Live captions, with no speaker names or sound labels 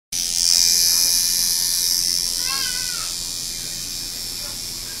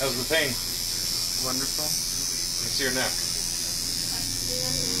How's the pain? Wonderful. Let me see your neck.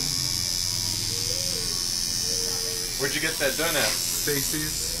 Where'd you get that done at?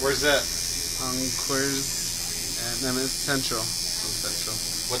 Stacy's. Where's that? On Queers and it's Central. Central.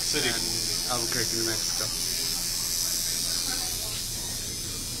 What city? And Albuquerque, New Mexico.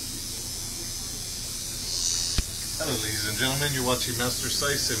 Hello, ladies and gentlemen. You're watching Master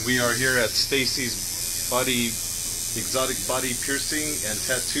Sais, and we are here at Stacy's exotic body piercing and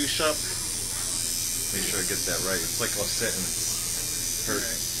tattoo shop. Make sure I get that right. It's like a sentence.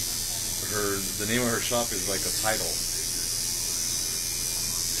 The name of her shop is like a title.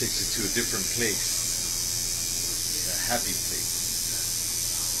 Takes you to a different place. A happy place.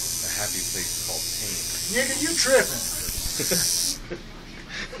 A happy place called pain. Nigga, you tripping.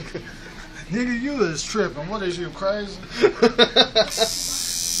 Nigga, you is tripping. What is you, crazy?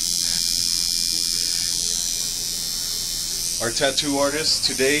 Our tattoo artist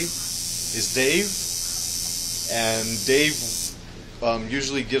today is Dave. And Dave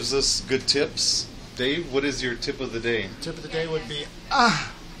usually gives us good tips. Dave, what is your tip of the day? Tip of the day would be,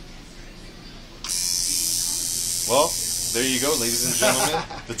 Well, there you go, ladies and gentlemen.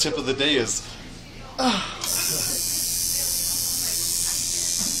 The tip of the day is,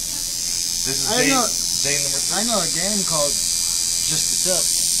 This is day number 3. I know a game called Just the Tip.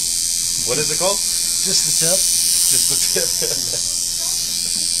 What is it called? Just the Tip. Just the tip.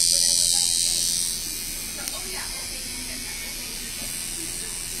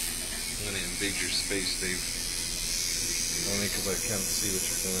 I'm going to invade your space, Dave. Only because I can't see what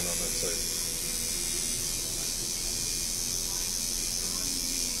you're doing on that side.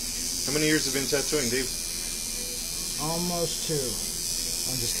 How many years have you been tattooing, Dave? Almost 2.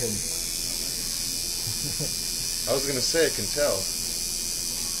 I'm just kidding. I was going to say, I can tell.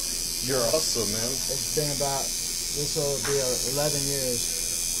 You're awesome, man. It's been about, this will be 11 years.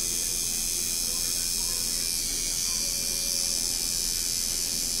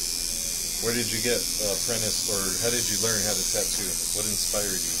 Where did you get apprenticed, or how did you learn how to tattoo? What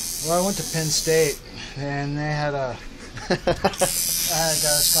inspired you? Well, I went to Penn State, and they had I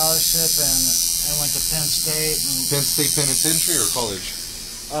got a scholarship, and I went to Penn State. And Penn State Penitentiary or college?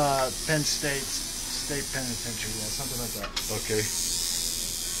 Penn State Penitentiary, yeah, something like that. Okay.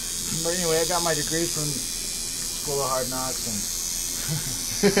 But anyway, I got my degree from School of Hard Knocks, and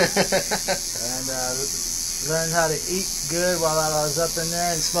learned how to eat good while I was up in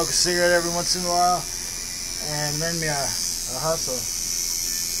there, and smoke a cigarette every once in a while, and learn me a hustle.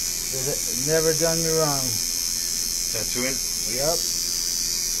 It never done me wrong. Tattooing? Yep.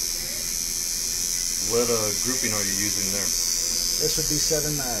 What grouping are you using there? This would be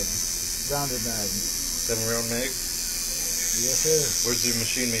 7 mag, rounded mag. 7 round mag? Yes, sir. Where's your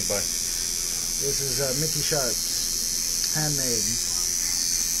machine made by? This is Mickey Sharp's, handmade.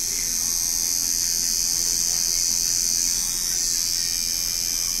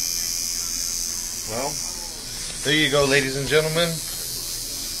 Well, there you go, ladies and gentlemen.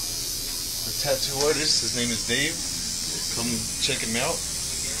 The tattoo artist, his name is Dave. Come check him out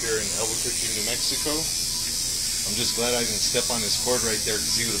here in Albuquerque, New Mexico. I'm just glad I didn't step on his cord right there,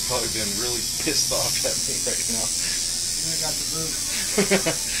 because he would have probably been really pissed off at me right now. You got the boot.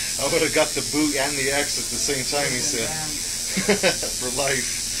 I would have got the boot and the axe at the same time, he said. For life.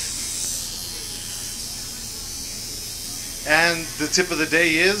 And the tip of the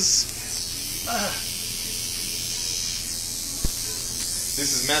day is... This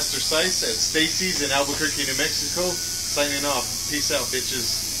is Master Sais at Stacy's in Albuquerque, New Mexico. Signing off. Peace out,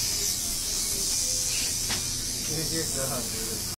 bitches. You're done.